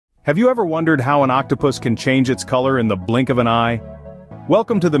Have you ever wondered how an octopus can change its color in the blink of an eye?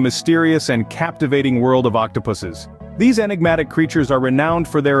 Welcome to the mysterious and captivating world of octopuses. These enigmatic creatures are renowned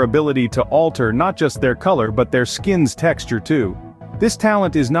for their ability to alter not just their color but their skin's texture too. This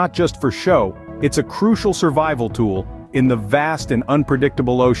talent is not just for show, it's a crucial survival tool in the vast and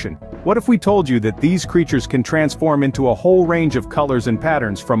unpredictable ocean. What if we told you that these creatures can transform into a whole range of colors and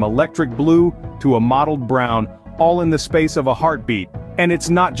patterns from electric blue to a mottled brown, all in the space of a heartbeat? And it's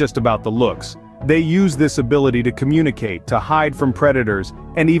not just about the looks. They use this ability to communicate, to hide from predators,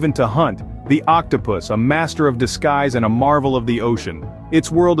 and even to hunt. The octopus, a master of disguise and a marvel of the ocean.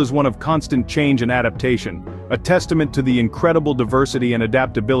 Its world is one of constant change and adaptation, a testament to the incredible diversity and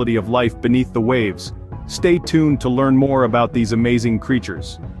adaptability of life beneath the waves. Stay tuned to learn more about these amazing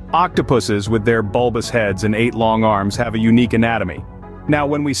creatures. Octopuses, with their bulbous heads and 8 long arms, have a unique anatomy. Now,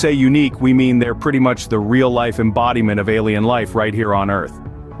 when we say unique, we mean they're pretty much the real-life embodiment of alien life right here on Earth.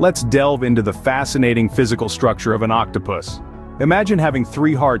 Let's delve into the fascinating physical structure of an octopus. Imagine having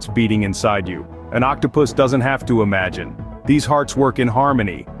 3 hearts beating inside you. An octopus doesn't have to imagine. These hearts work in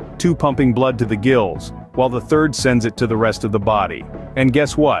harmony, 2 pumping blood to the gills, while the third sends it to the rest of the body. And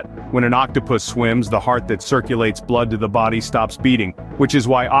guess what? When an octopus swims, the heart that circulates blood to the body stops beating, which is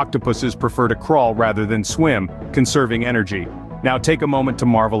why octopuses prefer to crawl rather than swim, conserving energy. Now take a moment to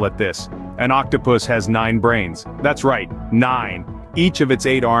marvel at this. An octopus has 9 brains. That's right, 9. Each of its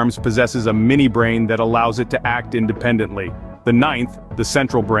 8 arms possesses a mini-brain that allows it to act independently. The 9th, the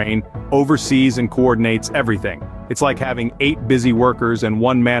central brain, oversees and coordinates everything. It's like having 8 busy workers and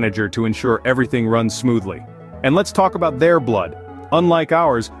 1 manager to ensure everything runs smoothly. And let's talk about their blood. Unlike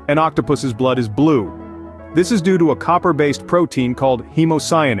ours, an octopus's blood is blue. This is due to a copper-based protein called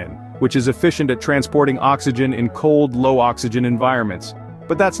hemocyanin, which is efficient at transporting oxygen in cold, low-oxygen environments.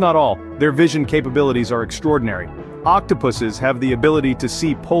 But that's not all. Their vision capabilities are extraordinary. Octopuses have the ability to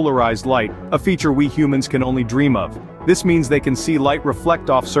see polarized light, a feature we humans can only dream of. This means they can see light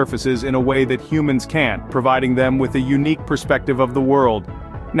reflect off surfaces in a way that humans can't, providing them with a unique perspective of the world.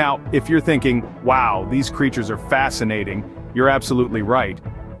 Now, if you're thinking, wow, these creatures are fascinating, you're absolutely right.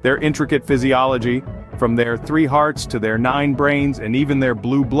 Their intricate physiology, from their 3 hearts to their 9 brains and even their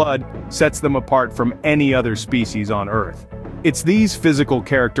blue blood, sets them apart from any other species on Earth. It's these physical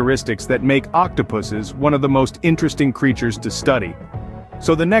characteristics that make octopuses one of the most interesting creatures to study.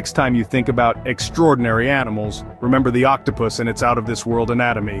 So the next time you think about extraordinary animals, remember the octopus and its out-of-this-world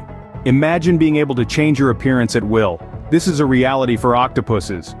anatomy. Imagine being able to change your appearance at will. This is a reality for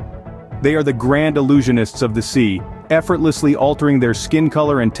octopuses. They are the grand illusionists of the sea, effortlessly altering their skin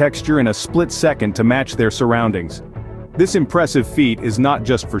color and texture in a split second to match their surroundings. This impressive feat is not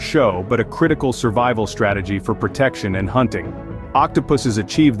just for show, but a critical survival strategy for protection and hunting. Octopuses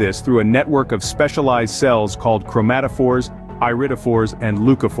achieve this through a network of specialized cells called chromatophores, iridophores, and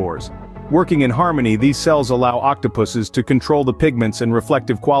leucophores. Working in harmony, these cells allow octopuses to control the pigments and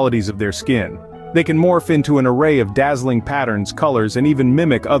reflective qualities of their skin. They can morph into an array of dazzling patterns, colors, and even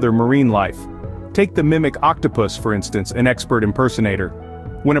mimic other marine life. Take the mimic octopus, for instance, an expert impersonator.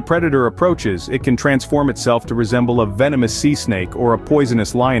 When a predator approaches, it can transform itself to resemble a venomous sea snake or a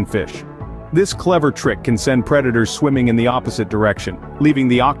poisonous lionfish. This clever trick can send predators swimming in the opposite direction, leaving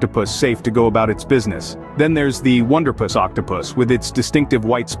the octopus safe to go about its business. Then there's the wonderpus octopus, with its distinctive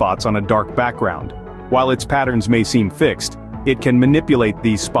white spots on a dark background. While its patterns may seem fixed, it can manipulate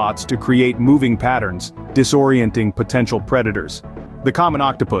these spots to create moving patterns, disorienting potential predators. The common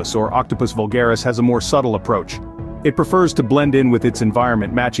octopus, or Octopus vulgaris, has a more subtle approach. It prefers to blend in with its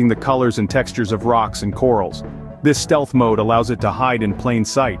environment, matching the colors and textures of rocks and corals. This stealth mode allows it to hide in plain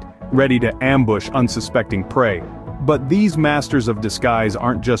sight, ready to ambush unsuspecting prey. But these masters of disguise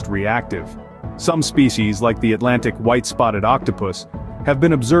aren't just reactive. Some species, like the Atlantic white-spotted octopus, have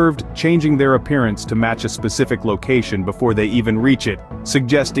been observed changing their appearance to match a specific location before they even reach it,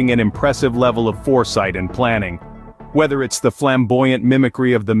 suggesting an impressive level of foresight and planning. Whether it's the flamboyant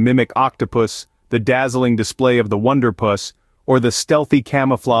mimicry of the mimic octopus, the dazzling display of the wonderpus, or the stealthy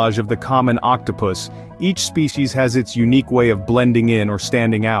camouflage of the common octopus, each species has its unique way of blending in or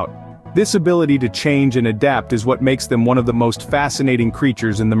standing out. This ability to change and adapt is what makes them one of the most fascinating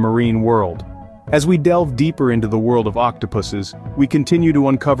creatures in the marine world. As we delve deeper into the world of octopuses, we continue to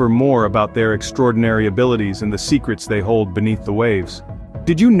uncover more about their extraordinary abilities and the secrets they hold beneath the waves.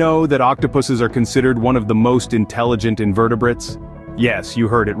 Did you know that octopuses are considered one of the most intelligent invertebrates? Yes, you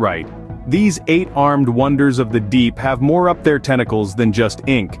heard it right. These 8-armed wonders of the deep have more up their tentacles than just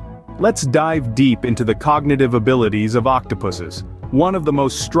ink. Let's dive deep into the cognitive abilities of octopuses. One of the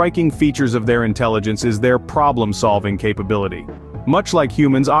most striking features of their intelligence is their problem-solving capability. Much like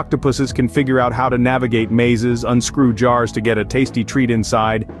humans, octopuses can figure out how to navigate mazes, unscrew jars to get a tasty treat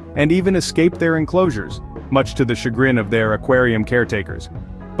inside, and even escape their enclosures, much to the chagrin of their aquarium caretakers.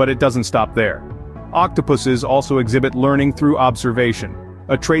 But it doesn't stop there. Octopuses also exhibit learning through observation,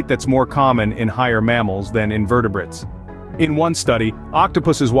 a trait that's more common in higher mammals than invertebrates. In one study,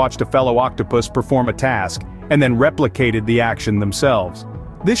 octopuses watched a fellow octopus perform a task, and then replicated the action themselves.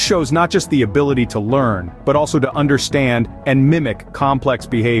 This shows not just the ability to learn, but also to understand and mimic complex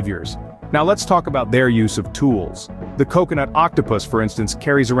behaviors. Now let's talk about their use of tools. The coconut octopus, for instance,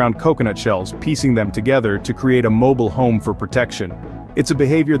 carries around coconut shells, piecing them together to create a mobile home for protection. It's a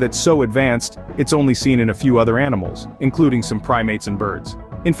behavior that's so advanced, it's only seen in a few other animals, including some primates and birds.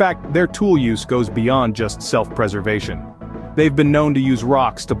 In fact, their tool use goes beyond just self-preservation. They've been known to use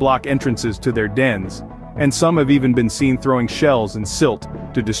rocks to block entrances to their dens, and some have even been seen throwing shells and silt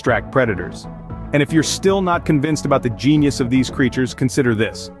to distract predators. And if you're still not convinced about the genius of these creatures, consider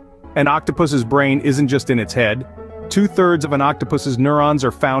this. An octopus's brain isn't just in its head. 2/3 of an octopus's neurons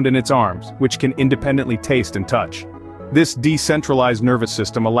are found in its arms, which can independently taste and touch. This decentralized nervous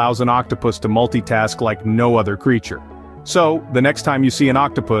system allows an octopus to multitask like no other creature. So, the next time you see an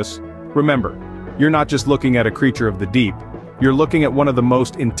octopus, remember, you're not just looking at a creature of the deep, you're looking at one of the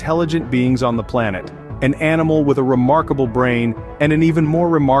most intelligent beings on the planet. An animal with a remarkable brain and an even more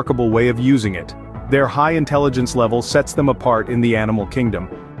remarkable way of using it. Their high intelligence level sets them apart in the animal kingdom.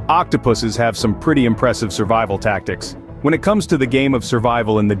 Octopuses have some pretty impressive survival tactics. When it comes to the game of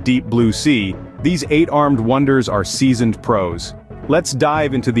survival in the deep blue sea, these 8-armed wonders are seasoned pros. Let's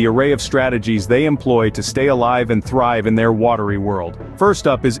dive into the array of strategies they employ to stay alive and thrive in their watery world. First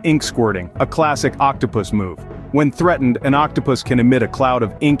up is ink squirting, a classic octopus move. When threatened, an octopus can emit a cloud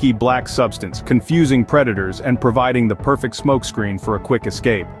of inky black substance, confusing predators and providing the perfect smokescreen for a quick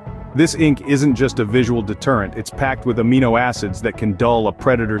escape. This ink isn't just a visual deterrent, it's packed with amino acids that can dull a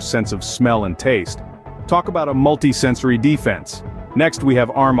predator's sense of smell and taste. Talk about a multi-sensory defense. Next we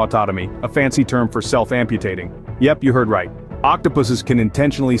have arm autotomy, a fancy term for self-amputating. Yep, you heard right. Octopuses can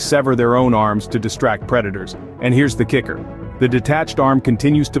intentionally sever their own arms to distract predators. And here's the kicker. The detached arm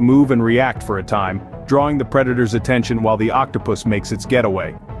continues to move and react for a time, drawing the predator's attention while the octopus makes its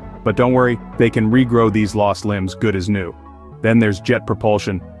getaway. But don't worry, they can regrow these lost limbs good as new. Then there's jet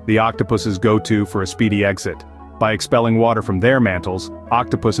propulsion, the octopus's go-to for a speedy exit. By expelling water from their mantles,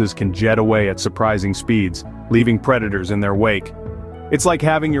 octopuses can jet away at surprising speeds, leaving predators in their wake. It's like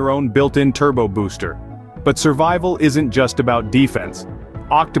having your own built-in turbo booster. But survival isn't just about defense.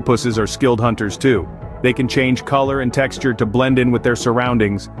 Octopuses are skilled hunters too. They can change color and texture to blend in with their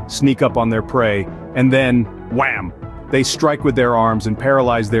surroundings, sneak up on their prey, and then, wham! They strike with their arms and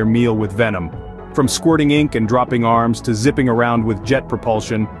paralyze their meal with venom. From squirting ink and dropping arms to zipping around with jet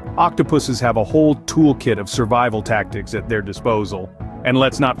propulsion, octopuses have a whole toolkit of survival tactics at their disposal. And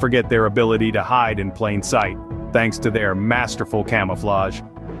let's not forget their ability to hide in plain sight, thanks to their masterful camouflage.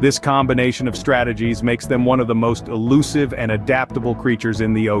 This combination of strategies makes them one of the most elusive and adaptable creatures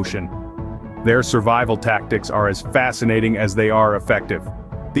in the ocean. Their survival tactics are as fascinating as they are effective.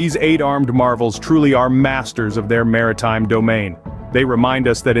 These 8-armed marvels truly are masters of their maritime domain. They remind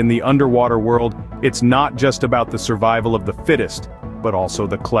us that in the underwater world, it's not just about the survival of the fittest, but also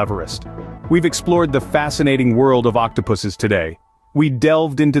the cleverest. We've explored the fascinating world of octopuses today. We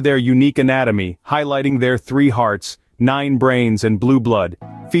delved into their unique anatomy, highlighting their 3 hearts, 9 brains and blue blood,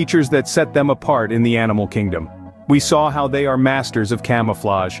 features that set them apart in the animal kingdom. We saw how they are masters of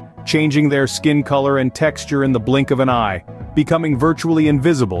camouflage, changing their skin color and texture in the blink of an eye, becoming virtually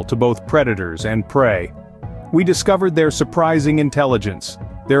invisible to both predators and prey. We discovered their surprising intelligence,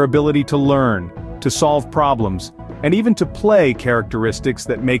 their ability to learn, to solve problems, and even to play characteristics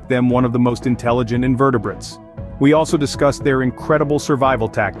that make them one of the most intelligent invertebrates. We also discussed their incredible survival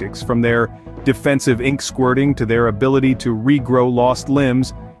tactics, from their defensive ink squirting to their ability to regrow lost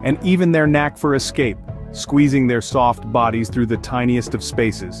limbs, and even their knack for escape, squeezing their soft bodies through the tiniest of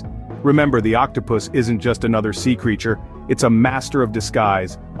spaces. Remember, the octopus isn't just another sea creature, it's a master of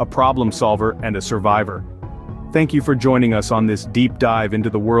disguise, a problem solver, and a survivor. Thank you for joining us on this deep dive into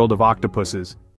the world of octopuses.